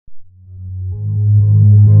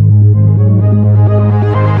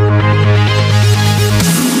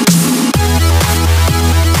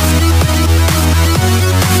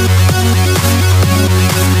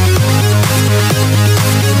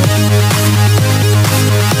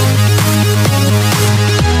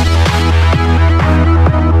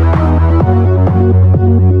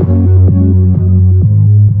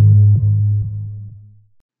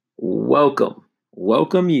Welcome.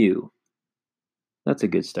 Welcome you. That's a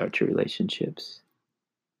good start to relationships.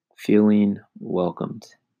 Feeling welcomed.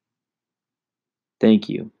 Thank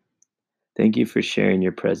you. Thank you for sharing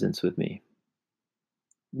your presence with me.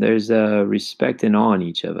 There's a respect and awe in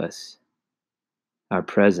each of us. Our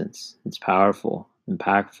presence, it's powerful,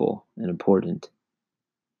 impactful, and important.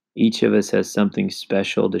 Each of us has something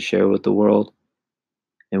special to share with the world,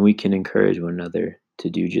 and we can encourage one another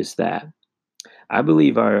to do just that. I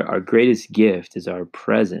believe our greatest gift is our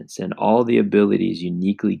presence and all the abilities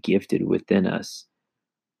uniquely gifted within us,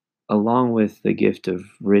 along with the gift of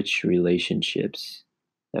rich relationships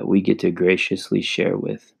that we get to graciously share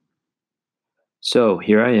with. So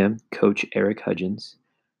here I am, Coach Eric Hudgens,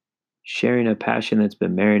 sharing a passion that's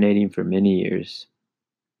been marinating for many years.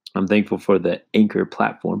 I'm thankful for the Anchor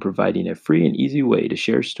platform providing a free and easy way to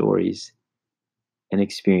share stories and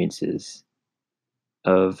experiences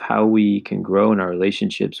of how we can grow in our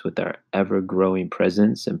relationships with our ever growing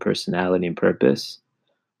presence and personality and purpose,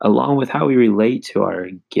 along with how we relate to our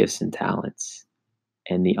gifts and talents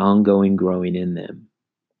and the ongoing growing in them.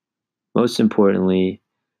 Most importantly,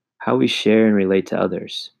 how we share and relate to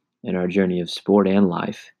others in our journey of sport and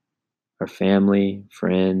life, our family,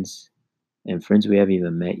 friends, and friends we haven't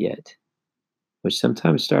even met yet, which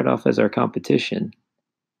sometimes start off as our competition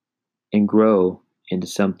and grow into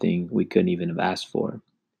something we couldn't even have asked for.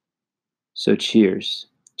 So, cheers.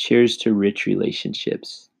 Cheers to rich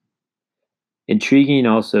relationships. Intriguing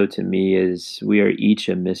also to me is we are each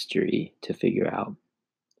a mystery to figure out.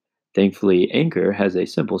 Thankfully, Anchor has a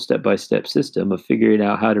simple step by step system of figuring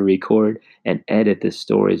out how to record and edit the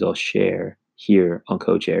stories I'll share here on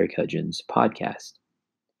Coach Eric Hudgens' podcast.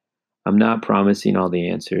 I'm not promising all the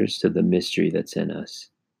answers to the mystery that's in us,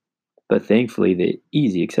 but thankfully, the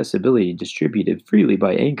easy accessibility distributed freely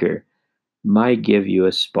by Anchor might give you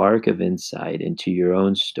a spark of insight into your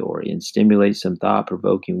own story and stimulate some thought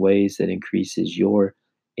provoking ways that increases your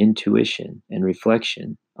intuition and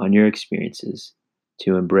reflection on your experiences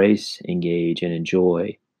to embrace, engage, and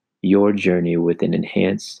enjoy your journey with an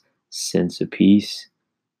enhanced sense of peace,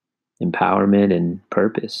 empowerment, and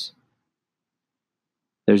purpose.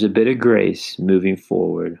 There's a bit of grace moving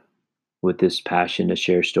forward with this passion to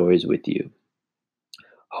share stories with you.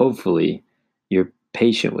 Hopefully, you're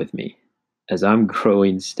patient with me as I'm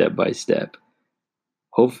growing step by step,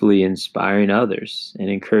 hopefully inspiring others and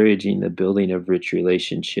encouraging the building of rich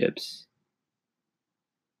relationships.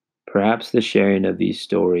 Perhaps the sharing of these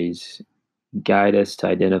stories guide us to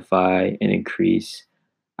identify and increase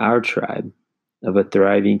our tribe of a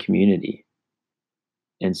thriving community.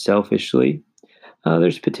 And selfishly,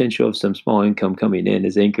 there's potential of some small income coming in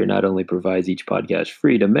as Anchor not only provides each podcast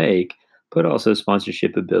free to make, but also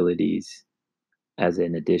sponsorship abilities as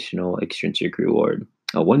an additional extrinsic reward.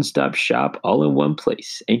 A one stop shop all in one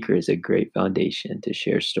place. Anchor is a great foundation to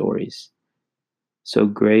share stories. So,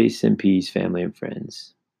 grace and peace, family and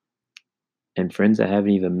friends I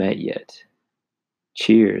haven't even met yet.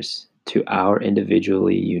 Cheers to our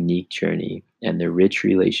individually unique journey and the rich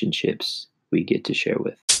relationships we get to share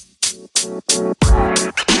with.